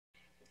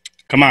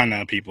Come on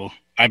now, people.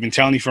 I've been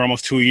telling you for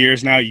almost 2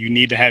 years now, you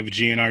need to have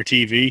GNR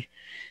TV.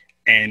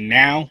 And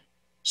now,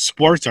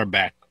 sports are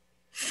back.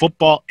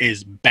 Football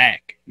is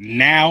back.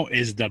 Now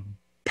is the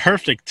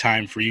perfect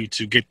time for you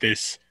to get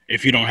this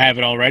if you don't have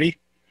it already.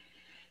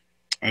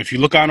 And if you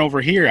look on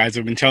over here, as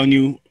I've been telling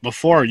you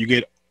before, you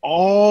get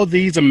all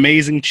these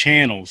amazing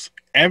channels,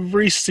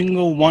 every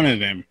single one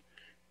of them,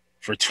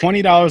 for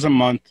 $20 a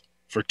month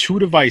for 2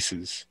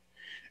 devices.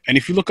 And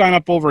if you look on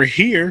up over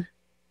here,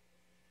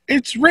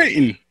 it's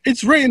written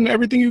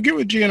everything you get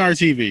with GNR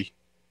TV.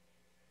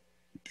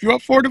 If you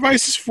want 4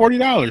 devices,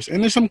 $40.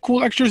 And there's some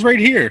cool extras right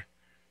here.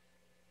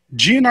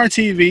 GNR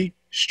TV,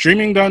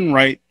 streaming done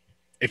right.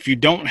 If you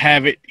don't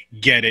have it,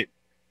 get it.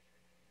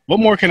 What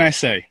more can I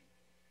say?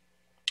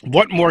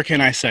 What more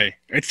can I say?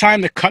 It's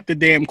time to cut the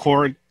damn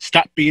cord,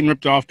 stop being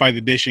ripped off by the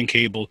dish and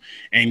cable,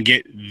 and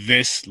get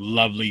this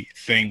lovely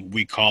thing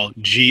we call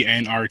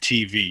GNR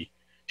TV.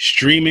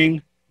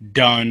 Streaming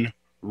done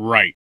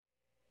right.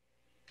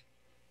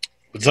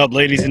 What's up,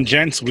 ladies and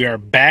gents? We are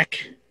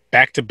back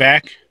to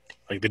back,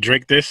 like the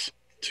Drake diss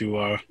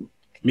to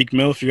Meek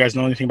Mill, if you guys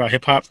know anything about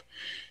hip-hop.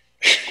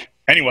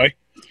 Anyway,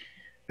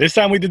 this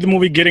time we did the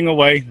movie Getting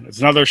Away. It's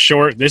another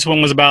short. This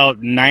one was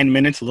about 9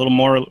 minutes, a little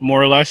more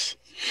or less.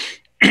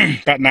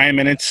 About 9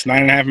 minutes,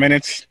 9.5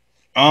 minutes.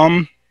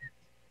 It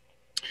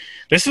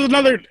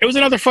was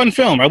another fun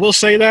film. I will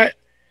say that.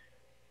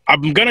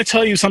 I'm going to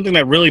tell you something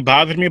that really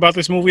bothered me about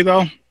this movie,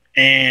 though.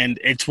 And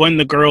it's when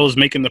the girl is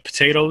making the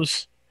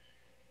potatoes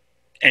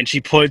and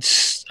she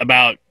puts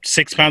about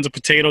 6 pounds of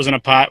potatoes in a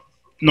pot,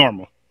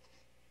 normal.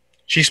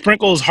 She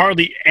sprinkles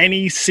hardly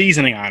any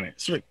seasoning on it.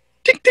 So,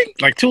 tink,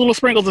 tink, like 2 little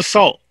sprinkles of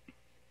salt.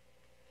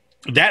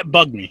 That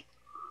bugged me.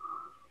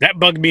 That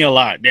bugged me a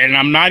lot. And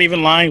I'm not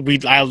even lying.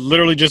 I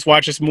literally just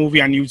watched this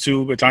movie on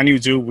YouTube. It's on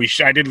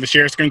YouTube. I did the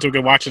share screen so we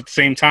could watch it at the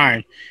same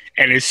time.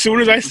 And as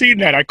soon as I seen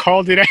that, I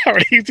called it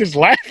out. He's just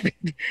laughing.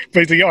 But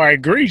he's like, yo, I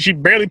agree. She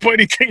barely put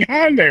anything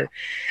on there.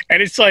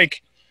 And it's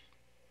like,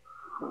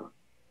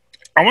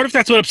 I wonder if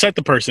that's what upset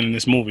the person in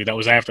this movie that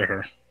was after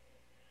her.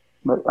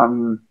 But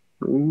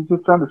he's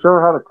just trying to show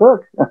her how to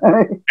cook.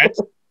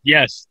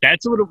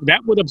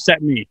 That would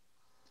upset me.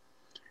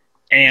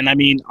 And I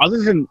didn't.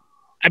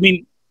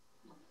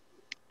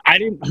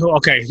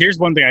 Okay, here's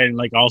one thing I didn't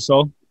like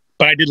also,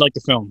 but I did like the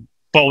film.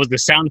 But it was the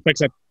sound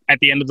effects at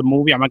the end of the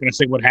movie. I'm not going to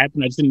say what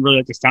happened. I just didn't really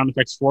like the sound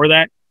effects for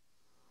that.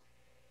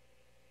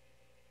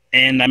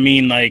 And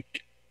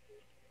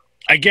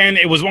again,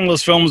 it was one of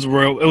those films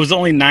where it was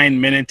only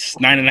 9 minutes,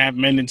 9.5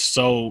 minutes,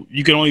 so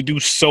you can only do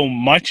so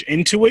much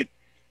into it.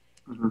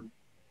 Mm-hmm.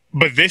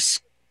 But this,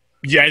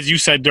 yeah, as you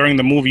said during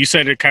the movie, you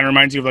said it kind of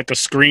reminds you of like a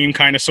Scream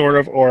kind of sort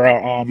of, or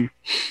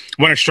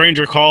When a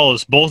Stranger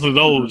Calls. Both of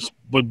those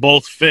would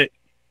both fit.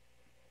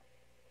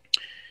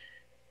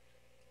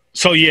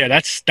 So yeah,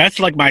 that's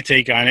like my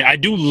take on it. I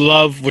do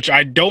love, which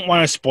I don't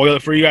want to spoil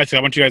it for you guys, I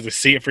want you guys to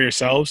see it for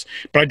yourselves,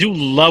 but I do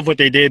love what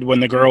they did when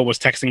the girl was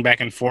texting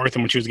back and forth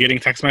and when she was getting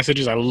text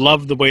messages. I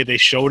love the way they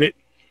showed it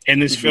in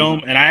this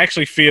film, and I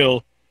actually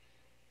feel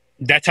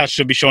that's how it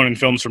should be shown in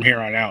films from here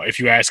on out, if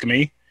you ask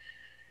me,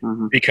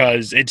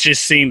 because it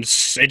just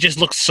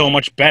looks so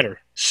much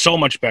better. So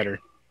much better.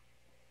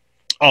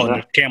 Oh, yeah.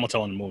 And the camel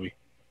toe in the movie.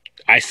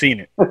 I seen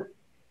it.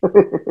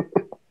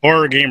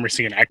 Horror Gamer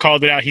seen it. I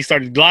called it out. He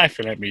started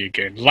laughing at me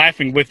again.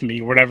 Laughing with me,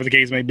 whatever the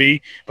case may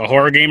be. But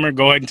Horror Gamer,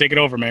 go ahead and take it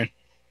over, man.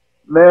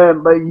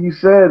 Man, like you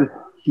said,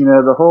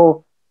 the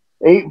whole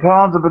 8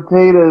 pounds of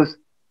potatoes,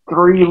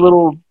 3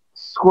 little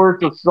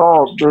squirts of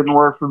salt didn't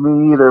work for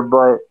me either.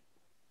 But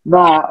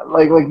nah,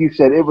 like you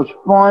said, it was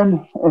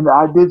fun. And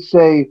I did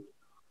say,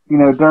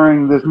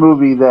 during this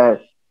movie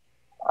that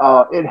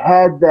it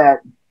had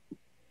that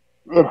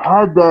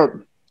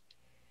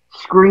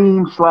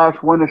Scream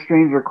 / When a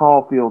Stranger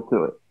Call feel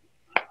to it.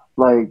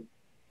 Like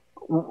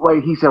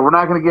he said, we're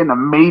not going to get into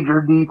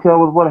major detail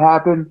with what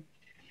happened,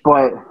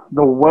 but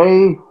the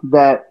way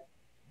that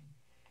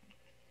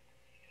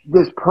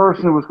this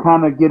person was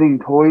kind of getting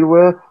toyed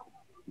with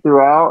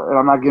throughout, and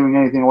I'm not giving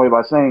anything away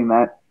by saying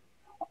that,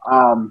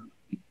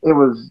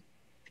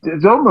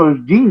 it's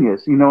almost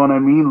genius, you know what I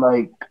mean?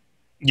 Like,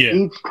 yeah.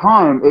 Each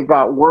time it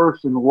got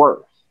worse and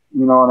worse,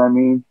 you know what I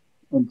mean?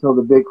 Until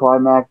the big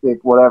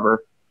climactic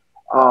whatever.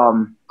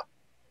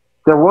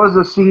 There was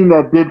a scene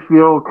that did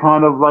feel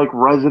kind of like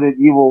Resident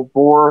Evil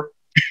 4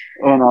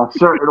 in a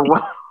certain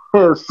way.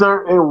 I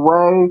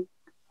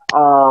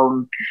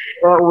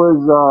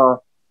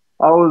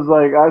was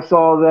like, I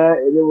saw that,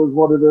 and it was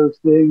one of those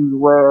things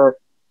where,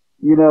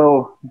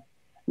 your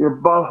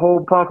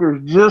butthole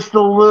puckers just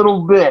a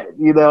little bit,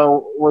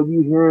 when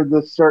you hear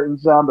this certain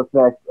sound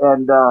effect.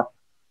 And,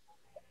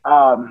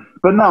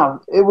 but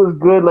no, it was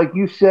good. Like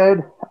you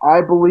said,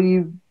 I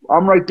believe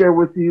I'm right there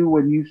with you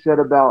when you said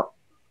about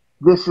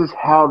this is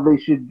how they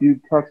should do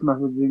text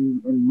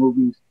messaging in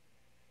movies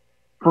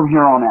from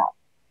here on out.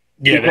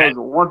 Yeah. Because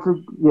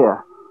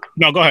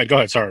No, go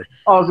ahead. Sorry.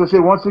 I was going to say,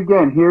 once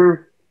again,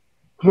 here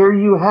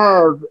you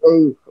have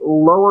a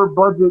lower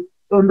budget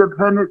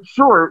independent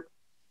short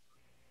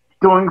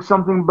doing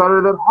something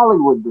better than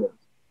Hollywood did.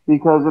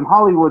 because in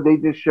Hollywood they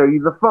just show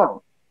you the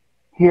phone.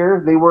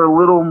 Here they were a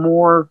little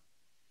more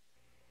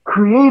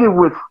creative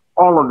with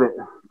all of it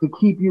to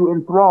keep you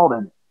enthralled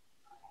in it.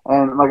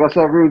 And like I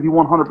said, I agree with you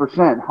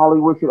 100%.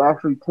 Hollywood should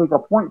actually take a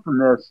point from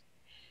this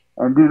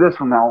and do this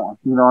from now on.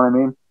 You know what I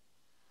mean?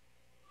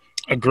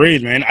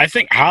 Agreed, man. I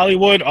think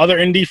Hollywood, other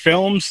indie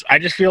films, I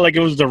just feel like it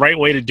was the right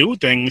way to do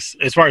things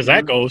as far as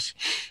that goes.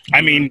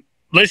 I mean,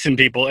 listen,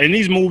 people, in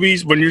these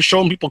movies, when you're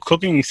showing people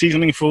cooking and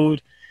seasoning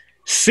food,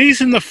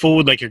 season the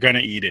food like you're going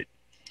to eat it.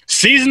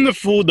 Season the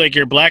food like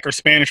your black or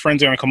Spanish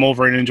friends are going to come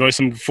over and enjoy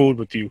some food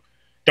with you.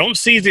 Don't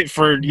season it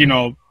for, you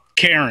know,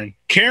 Karen.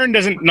 Karen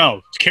doesn't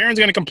know. Karen's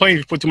going to complain if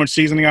you put too much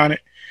seasoning on it.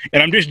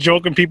 And I'm just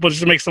joking, people,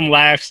 just to make some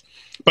laughs.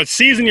 But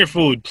season your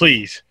food,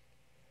 please.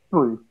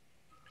 Please.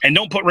 And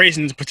don't put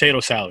raisins in potato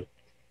salad.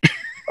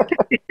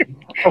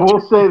 I will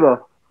say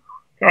that.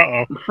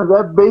 Uh-oh.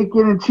 That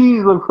bacon and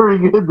cheese look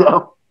pretty good,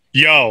 though.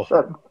 Yo,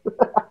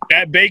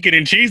 that bacon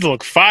and cheese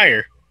look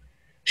fire.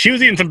 She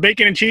was eating some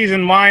bacon and cheese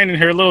and wine in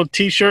her little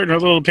T-shirt and her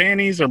little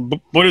panties. Or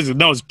what is it?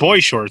 No, it's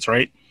boy shorts,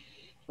 right?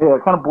 Yeah,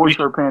 kind of boy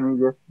short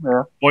panties,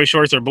 yeah. Boy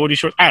shorts or booty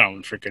shorts? I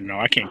don't freaking know.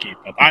 I can't keep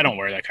up. I don't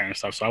wear that kind of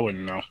stuff, so I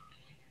wouldn't know.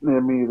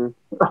 Yeah, me either.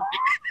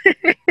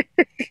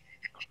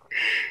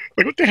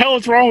 Like, what the hell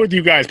is wrong with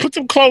you guys? Put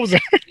some clothes on.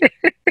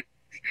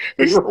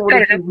 This is the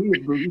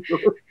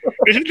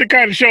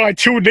kind of show I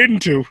tuned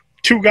into.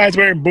 Two guys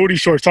wearing booty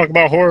shorts talking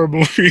about horror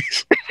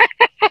movies.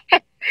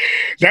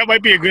 That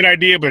might be a good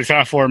idea, but it's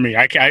not for me.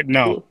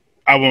 No,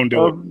 I won't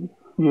do it.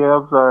 Yeah,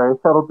 I'm sorry.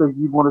 I don't think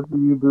you'd want to see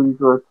you booty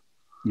shorts.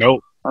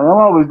 Nope. I'm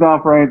always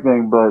down for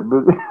anything, but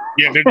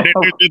yeah,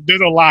 there's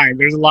a line.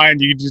 There's a line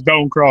you just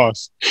don't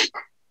cross.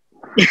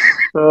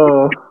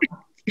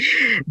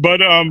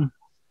 But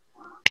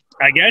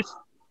I guess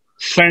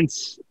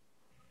since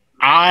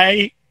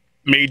I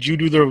made you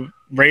do the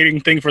rating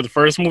thing for the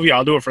first movie,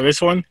 I'll do it for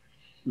this one.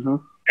 And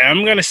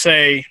I'm gonna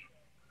say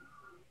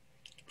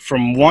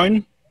from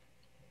 1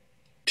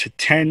 to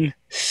 10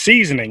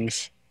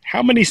 seasonings.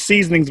 How many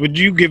seasonings would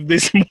you give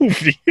this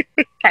movie?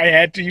 I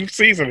had to use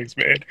seasonings,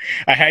 man.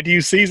 I had to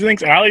use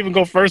seasonings, and I'll even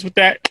go first with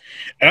that.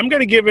 And I'm going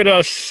to give it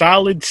a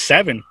solid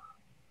 7.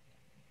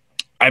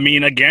 I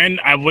mean, again,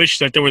 I wish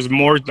that there was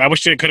more. I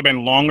wish that it could have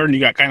been longer and you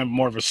got kind of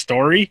more of a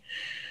story.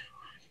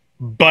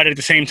 But at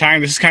the same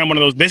time, this is kind of one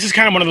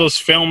of those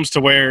films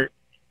to where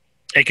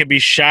it could be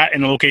shot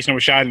in the location it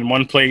was shot in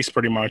one place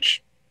pretty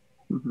much.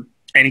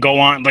 And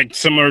go on, like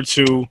similar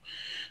to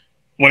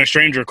When a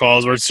Stranger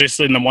Calls, where it's just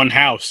in the one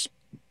house.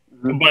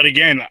 But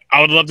again,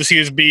 I would love to see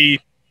this be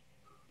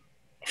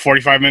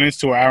 45 minutes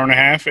to an hour and a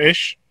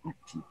half-ish.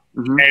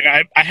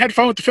 And I had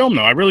fun with the film,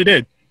 though. I really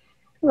did.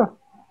 Yeah.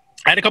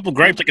 I had a couple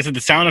gripes. Like I said, the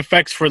sound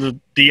effects for the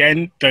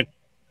end, the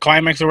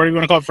climax or whatever you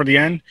want to call it for the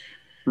end,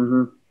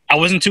 I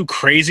wasn't too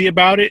crazy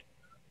about it,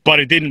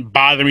 but it didn't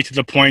bother me to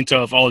the point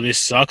of, oh, this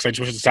sucks. I just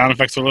wish the sound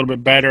effects were a little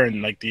bit better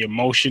and like the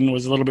emotion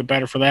was a little bit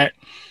better for that.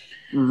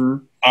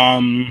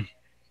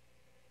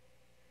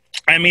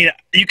 I mean,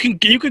 you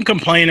can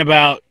complain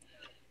about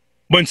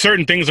when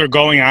certain things are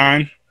going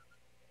on,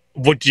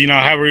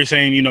 however you're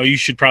saying, you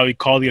should probably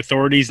call the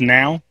authorities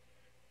now.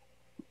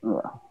 Yeah.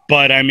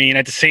 But I mean,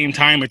 at the same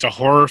time, it's a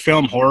horror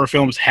film. Horror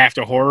films have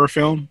to horror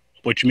film,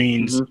 which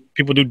means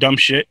people do dumb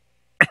shit,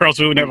 or else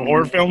we wouldn't have a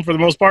horror film for the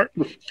most part.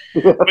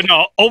 But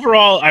no,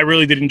 overall, I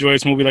really did enjoy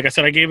this movie. Like I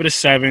said, I gave it a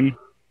 7.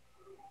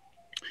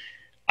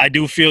 I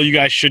do feel you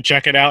guys should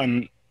check it out.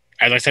 And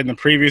as I said in the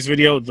previous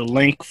video, the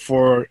link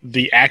for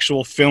the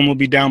actual film will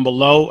be down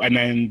below, and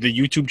then the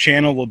YouTube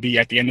channel will be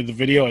at the end of the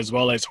video, as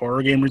well as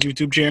Horror Gamer's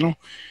YouTube channel.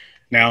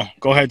 Now,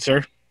 go ahead,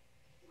 sir.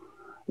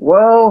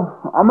 Well,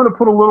 I'm going to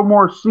put a little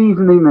more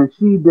seasoning than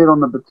she did on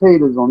the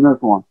potatoes on this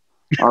one.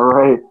 All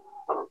right.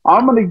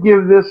 I'm going to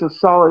give this a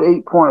solid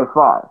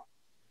 8.5.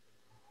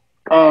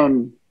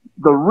 And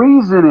the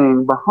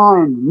reasoning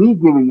behind me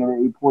giving it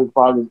an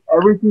 8.5 is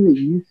everything that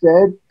you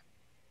said.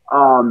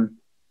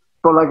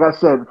 But like I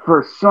said,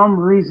 for some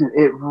reason,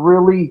 it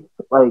really,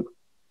 like,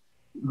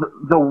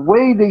 the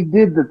way they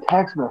did the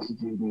text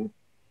messaging, dude,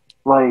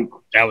 like...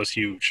 That was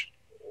huge.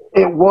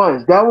 It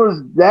was.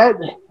 That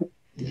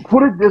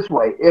put it this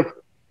way, if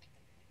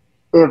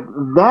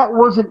that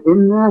wasn't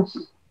in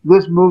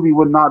this movie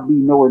would not be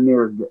nowhere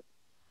near as good.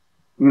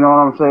 You know what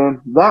I'm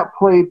saying? That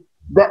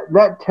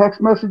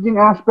text messaging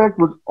aspect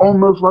was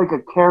almost like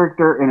a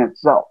character in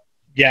itself.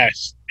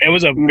 Yes, it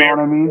was you know what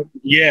I mean?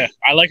 Yeah,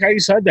 I like how you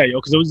said that, yo,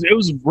 because it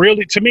was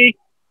really, to me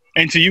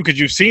and to you, because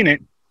you've seen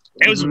it,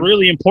 it was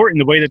really important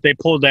the way that they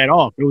pulled that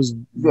off. It was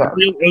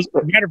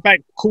matter of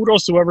fact,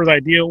 kudos to whoever's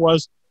idea it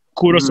was.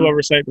 Kudos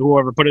to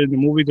whoever put it in the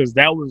movie, because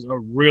that was a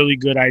really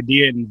good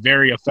idea and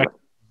very effective.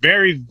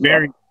 Very,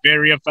 very,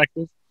 very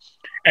effective.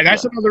 And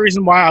that's another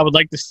reason why I would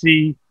like to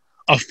see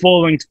a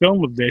full-length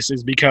film of this,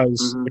 is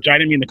because, which I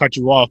didn't mean to cut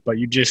you off, but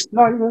you just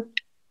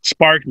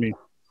sparked me.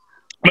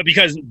 But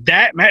because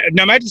now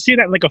imagine seeing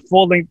that in like a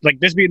full-length, like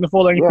this being the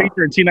full-length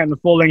feature and seeing that in the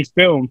full-length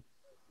film.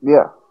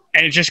 Yeah.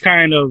 And it's just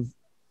kind of,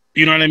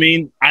 you know what I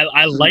mean?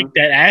 I like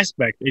that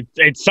aspect.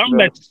 It's something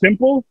that's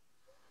simple,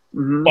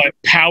 but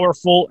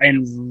powerful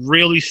and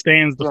really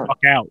stands the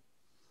fuck out.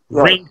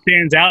 Yes. Really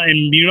stands out.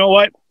 And you know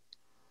what?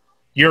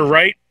 You're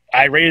right.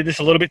 I rated this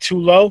a little bit too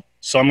low,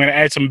 so I'm going to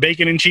add some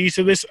bacon and cheese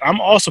to this.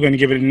 I'm also going to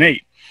give it an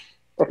 8.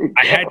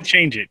 I had to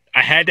change it.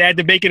 I had to add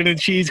the bacon and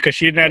the cheese because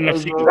she didn't have enough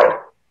seasoning.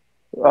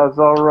 That's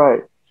all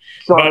right.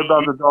 Sorry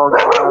about the dog.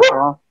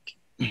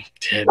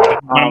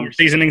 More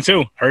seasoning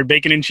too. Heard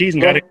bacon and cheese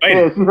and got excited.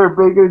 Yeah, she heard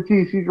bacon and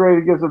cheese. She's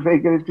ready to get some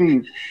bacon and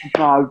cheese.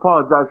 No, I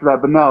apologize for that,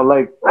 but no,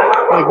 like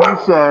you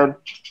said,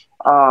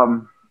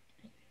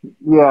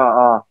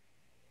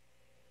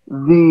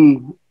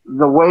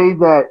 the way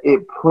that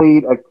it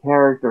played a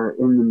character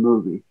in the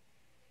movie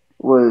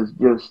was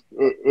just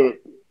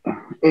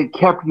it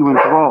kept you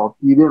enthralled.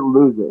 You didn't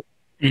lose it.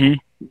 Mm-hmm.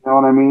 You know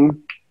what I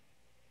mean?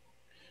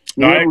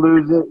 You didn't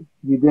lose it.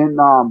 You didn't.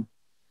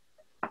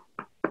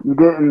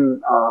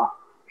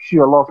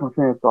 Shoot, I lost my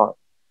train of thought.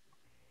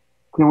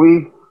 Can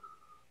we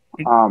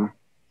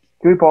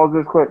pause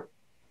this quick?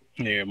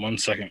 Yeah, 1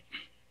 second.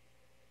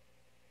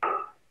 All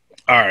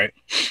right.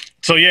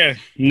 So yeah,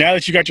 now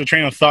that you got your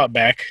train of thought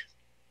back,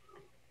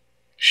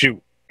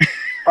 shoot.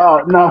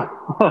 Oh no,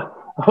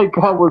 like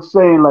I was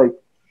saying, like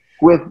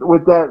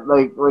with that,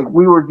 like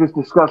we were just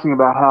discussing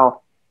about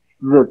how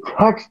the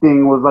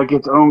texting was like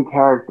its own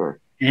character.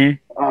 Mm-hmm.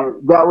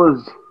 And that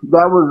was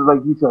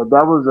like you said,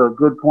 that was a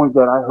good point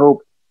that I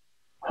hope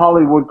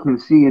Hollywood can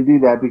see and do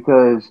that,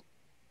 because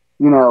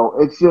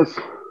it's just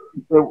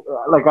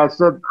like I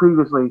said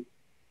previously,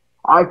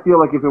 I feel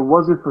like if it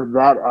wasn't for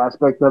that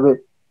aspect of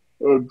it,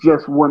 it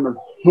just wouldn't have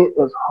hit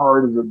as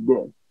hard as it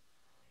did.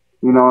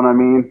 You know what I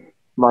mean?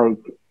 Like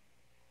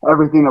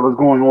everything that was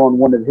going on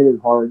wouldn't have hit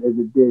as hard as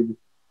it did,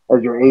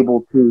 as you're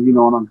able to. You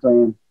know what I'm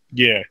saying?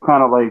 Yeah.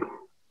 Kind of like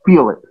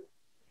feel it.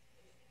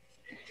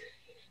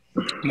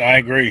 No, I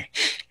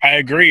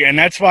agree. And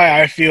that's why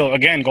I feel,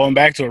 again, going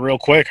back to it real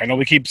quick, I know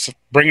we keep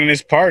bringing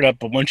this part up,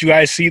 but once you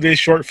guys see this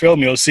short film,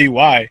 you'll see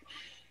why.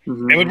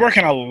 It would work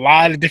in a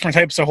lot of different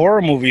types of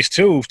horror movies,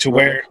 too, to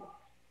where,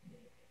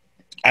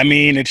 I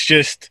mean, it's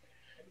just,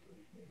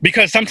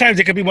 because sometimes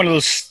it could be one of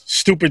those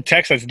stupid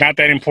texts that's not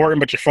that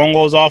important, but your phone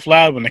goes off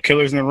loud when the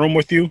killer's in the room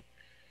with you.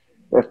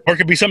 Or it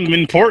could be something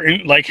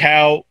important, like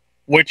how,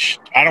 which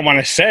I don't want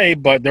to say,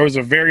 but there was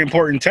a very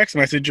important text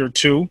message or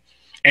two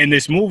in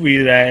this movie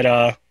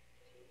that,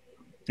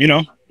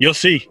 you'll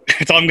see.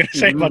 That's all I'm going to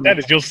say about that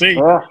is you'll see.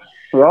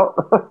 Yeah.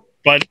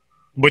 But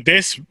with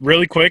this,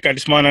 really quick, I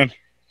just want to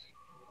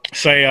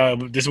say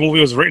this movie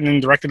was written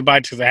and directed by,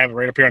 because I have it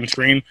right up here on the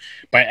screen,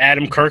 by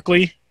Adam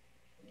Kirkley.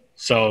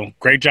 So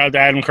great job to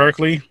Adam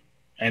Kirkley.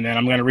 And then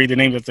I'm going to read the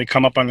names as they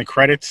come up on the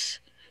credits.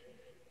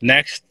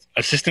 Next,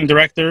 assistant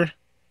director,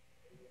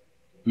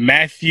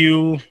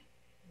 Matthew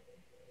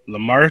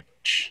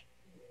Lamarche.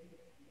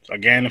 So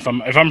again, if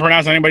I'm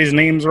pronouncing anybody's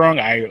names wrong,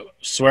 I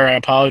swear I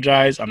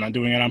apologize. I'm not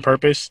doing it on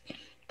purpose.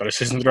 But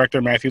assistant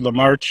director, Matthew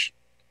Lamarche.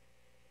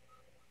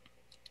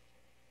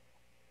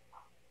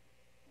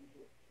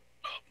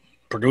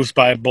 Produced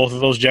by both of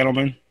those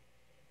gentlemen.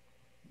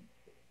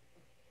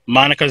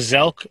 Monica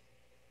Zelk.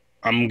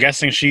 I'm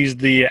guessing she's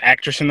the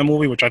actress in the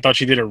movie, which I thought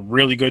she did a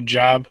really good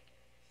job.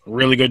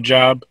 Really good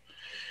job.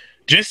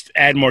 Just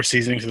add more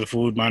seasoning to the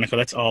food, Monica.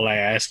 That's all I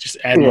ask. Just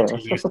add more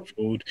seasoning to the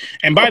food.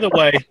 And by the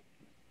way,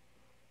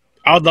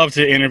 I would love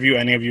to interview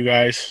any of you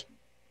guys.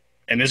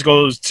 And this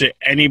goes to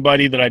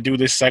anybody that I do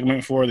this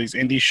segment for, these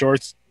indie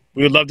shorts.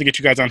 We would love to get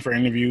you guys on for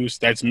interviews.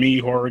 That's me,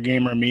 Horror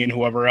Gamer, me, and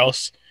whoever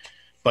else.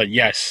 But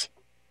yes.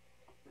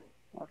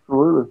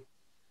 Absolutely.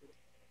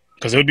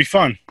 Because it would be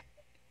fun.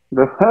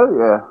 Hell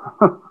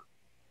yeah.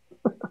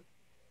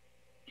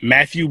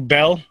 Matthew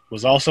Bell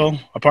was also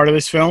a part of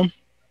this film.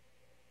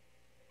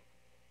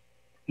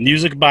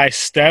 Music by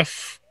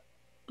Steph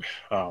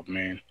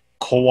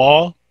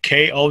Kowal,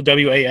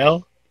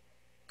 Kowal.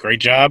 Great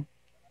job.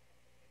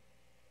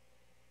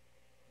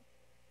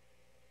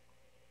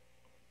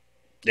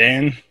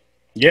 And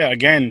yeah,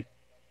 again,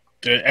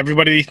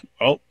 everybody,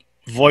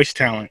 voice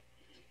talent.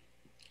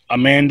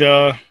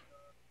 Amanda,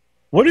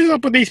 what is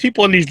up with these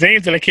people and these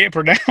names that I can't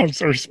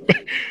pronounce? Or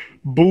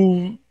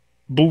Bouter,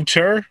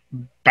 Bouter,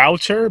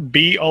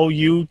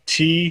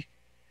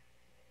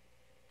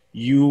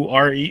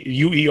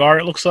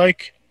 it looks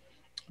like.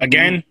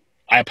 Again,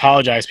 I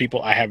apologize,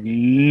 people. I have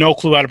no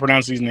clue how to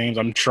pronounce these names.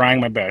 I'm trying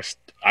my best.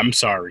 I'm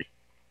sorry.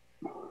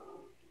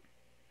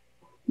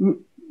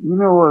 You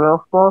know what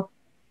else, boss?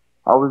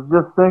 I was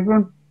just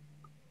thinking,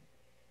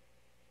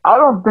 I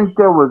don't think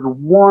there was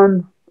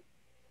one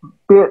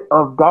bit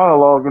of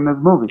dialogue in this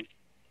movie.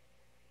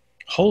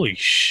 Holy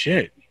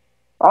shit.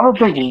 I don't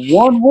think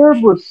one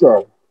word was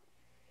said.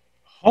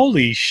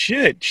 Holy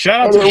shit.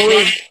 Shout out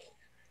to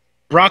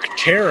Brock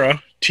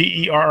Terra,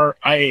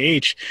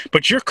 Terriah.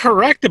 But you're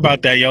correct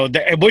about that, yo.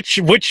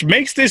 Which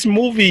makes this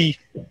movie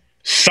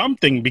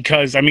something,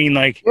 because, I mean,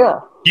 like,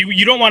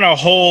 you don't want a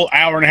whole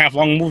hour and a half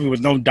long movie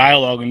with no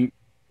dialogue.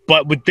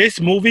 But with this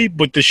movie,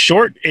 with the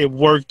short, it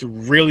worked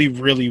really,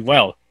 really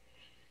well.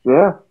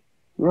 Yeah.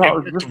 Yeah, I It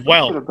was worked just thinking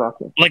well. about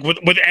that. Like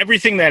with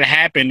everything that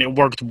happened, it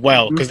worked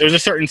well. Mm-hmm. Because there's a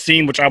certain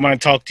scene which I want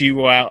to talk to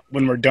you about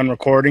when we're done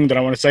recording that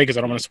I want to say because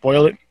I don't want to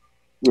spoil it. I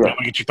Yeah. want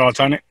to get your thoughts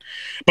on it.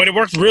 But it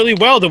worked really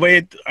well the way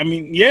it. I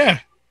mean, yeah,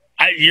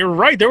 you're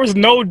right. There was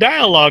no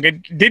dialogue. I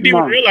didn't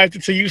even None. realize it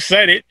until you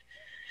said it,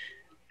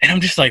 and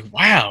I'm just like,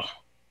 wow.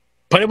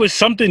 But it was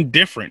something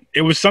different.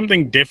 It was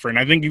something different.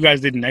 I think you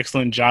guys did an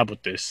excellent job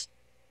with this.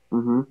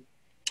 Mm-hmm.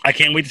 I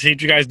can't wait to see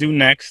what you guys do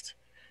next.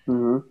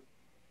 Mm-hmm.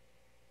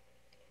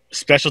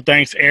 Special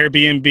thanks,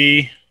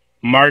 Airbnb,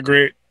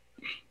 Margaret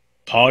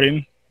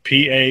Paudin,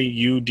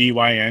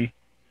 Paudyn.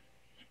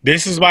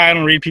 This is why I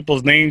don't read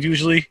people's names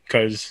usually,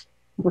 because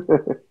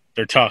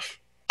they're tough.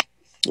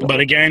 Yeah. But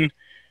again,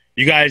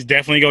 you guys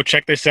definitely go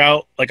check this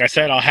out. Like I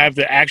said, I'll have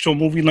the actual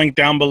movie link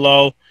down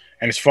below.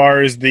 And as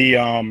far as the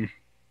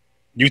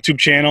YouTube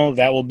channel,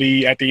 that will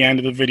be at the end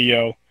of the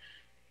video.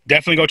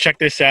 Definitely go check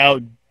this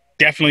out.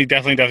 Definitely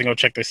go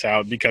check this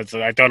out because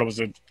I thought it was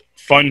a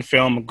fun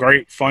film, a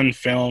great fun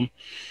film.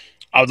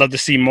 I would love to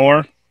see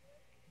more.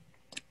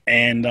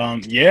 And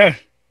yeah,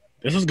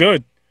 this was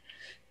good.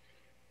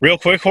 Real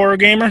quick, Horror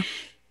Gamer,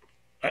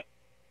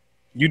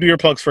 you do your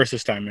plugs first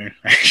this time, man.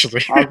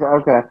 Actually,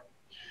 Okay.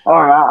 All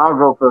right, I'll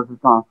go first this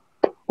time.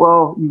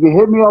 Well, you can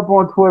hit me up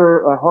on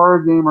Twitter at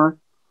Horror Gamer.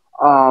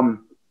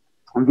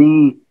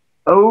 The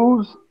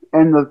O's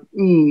and the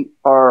E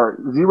are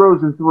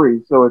zeros and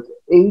threes, so it's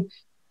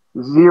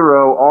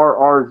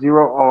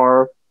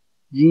H0RR0R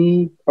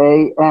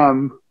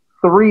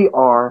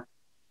GAM3R.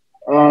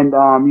 And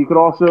you could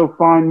also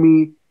find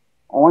me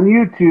on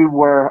YouTube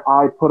where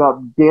I put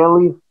up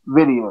daily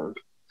videos.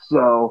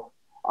 So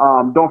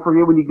don't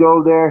forget when you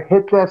go there,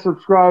 hit that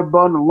subscribe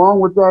button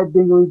along with that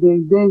dingly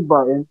ding ding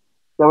button.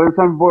 So every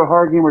time your boy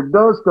Hard Gamer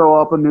does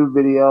throw up a new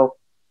video,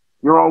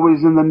 you're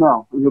always in the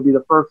know and you'll be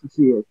the first to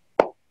see it.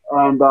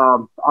 And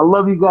I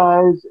love you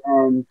guys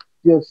and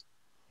just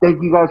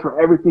thank you guys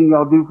for everything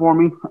y'all do for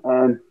me.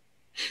 And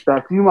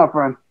back to you, my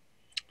friend.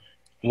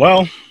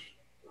 well,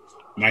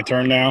 my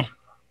turn now.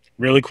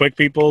 Really quick,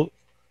 people.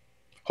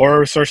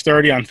 Horror Research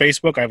 30 on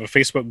Facebook. I have a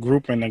Facebook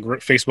group and a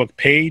Facebook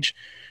page.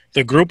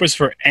 The group is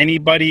for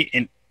anybody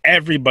and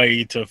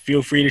everybody to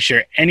feel free to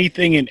share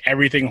anything and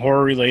everything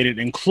horror related,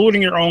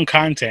 including your own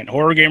content.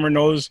 Horror Gamer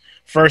knows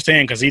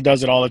firsthand because he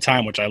does it all the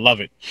time, which I love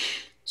it.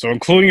 So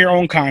including your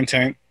own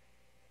content.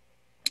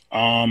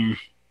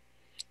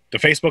 The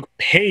Facebook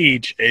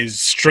page is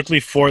strictly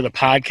for the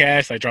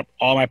podcast. I drop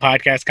all my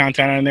podcast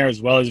content on there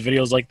as well as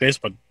videos like this,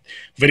 but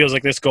videos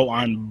like this go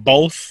on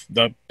both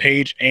the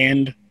page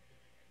and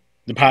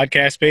the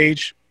podcast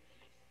page.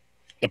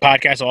 The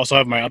podcast also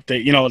have my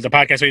update, the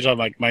podcast page will have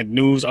like my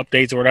news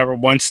updates or whatever.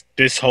 Once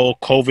this whole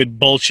COVID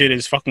bullshit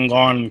is fucking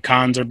gone and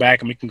cons are back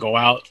and we can go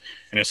out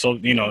and it's so,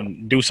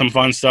 do some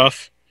fun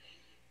stuff.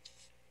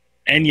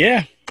 And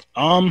yeah,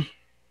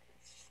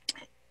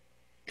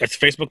 that's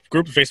the Facebook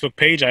group, the Facebook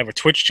page. I have a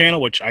Twitch channel,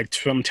 which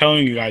I'm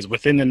telling you guys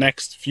within the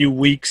next few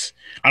weeks.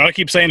 I know I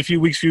keep saying a few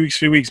weeks,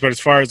 but as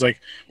far as like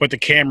with the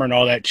camera and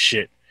all that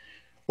shit,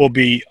 will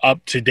be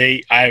up to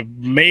date. I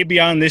may be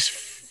on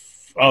this.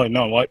 Oh,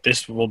 no, what?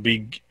 This will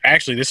be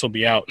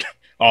out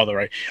all the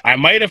right. I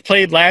might have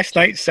played last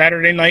night,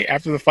 Saturday night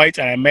after the fights,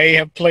 and I may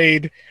have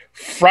played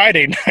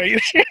Friday night.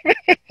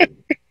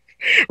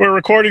 We're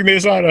recording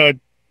this on a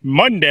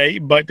Monday,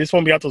 but this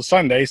won't be out till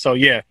Sunday. So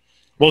yeah,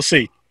 we'll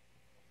see.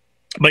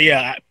 But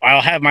yeah,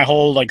 I'll have my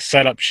whole like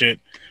setup shit.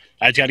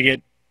 I just got to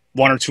get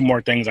one or two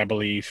more things, I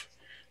believe,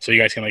 so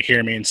you guys can like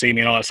hear me and see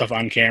me and all that stuff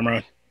on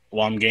camera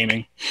while I'm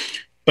gaming.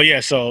 But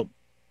yeah, so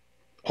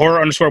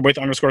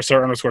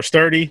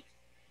horror_with_sir_30.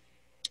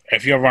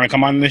 If you ever want to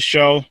come on this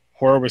show,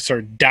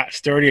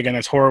 horror_with_sir.30. Again,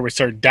 that's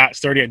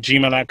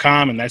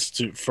horror_with_sir.30@gmail.com, and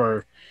that's for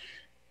if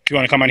you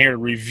want to come on here to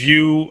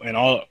review and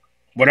all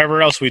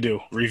whatever else we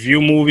do.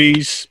 Review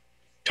movies,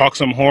 talk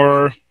some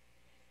horror.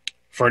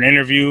 For an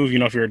interview,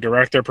 if you're a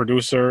director,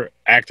 producer,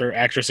 actor,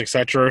 actress,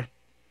 etc.,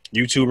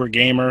 YouTuber,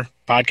 gamer,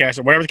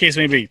 podcaster, whatever the case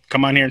may be,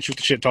 come on here and shoot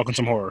the shit talking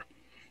some horror.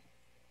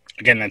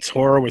 Again, that's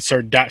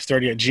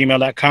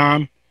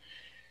horror_with_sir.30@gmail.com.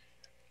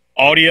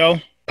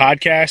 Audio,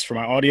 podcast for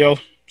my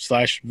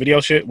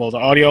audio/video shit. Well, the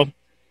audio,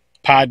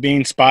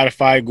 Podbean,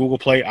 Spotify, Google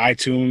Play,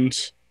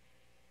 iTunes,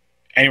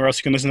 anywhere else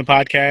you can listen to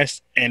podcasts.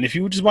 And if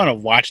you just want to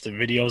watch the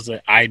videos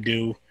that I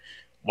do,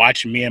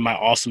 watch me and my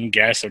awesome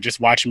guests, or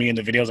just watch me in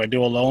the videos I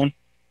do alone,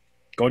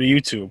 go to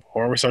YouTube,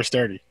 Horror Research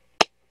 30.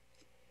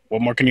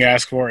 What more can you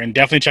ask for? And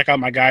definitely check out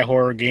my guy,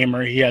 Horror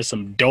Gamer. He has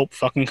some dope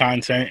fucking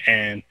content.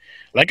 And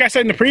like I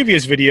said in the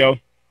previous video,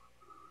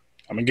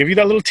 I'm going to give you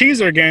that little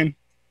teaser again.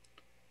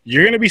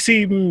 You're going to be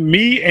seeing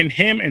me and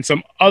him and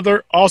some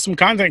other awesome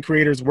content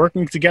creators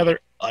working together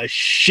a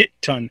shit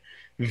ton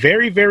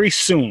very, very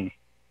soon.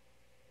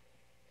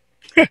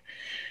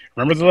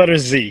 Remember the letter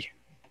Z.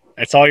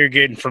 That's all you're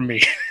getting from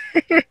me.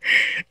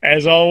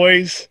 As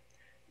always,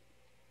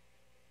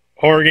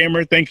 Horror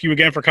Gamer, thank you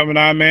again for coming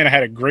on, man. I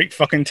had a great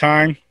fucking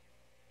time.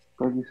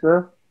 Thank you,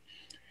 sir.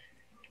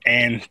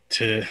 And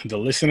to the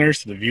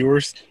listeners, to the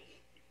viewers,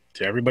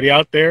 to everybody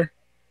out there,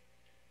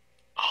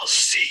 I'll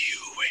see you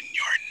in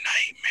your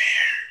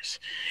nightmares.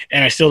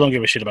 And I still don't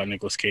give a shit about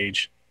Nicolas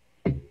Cage.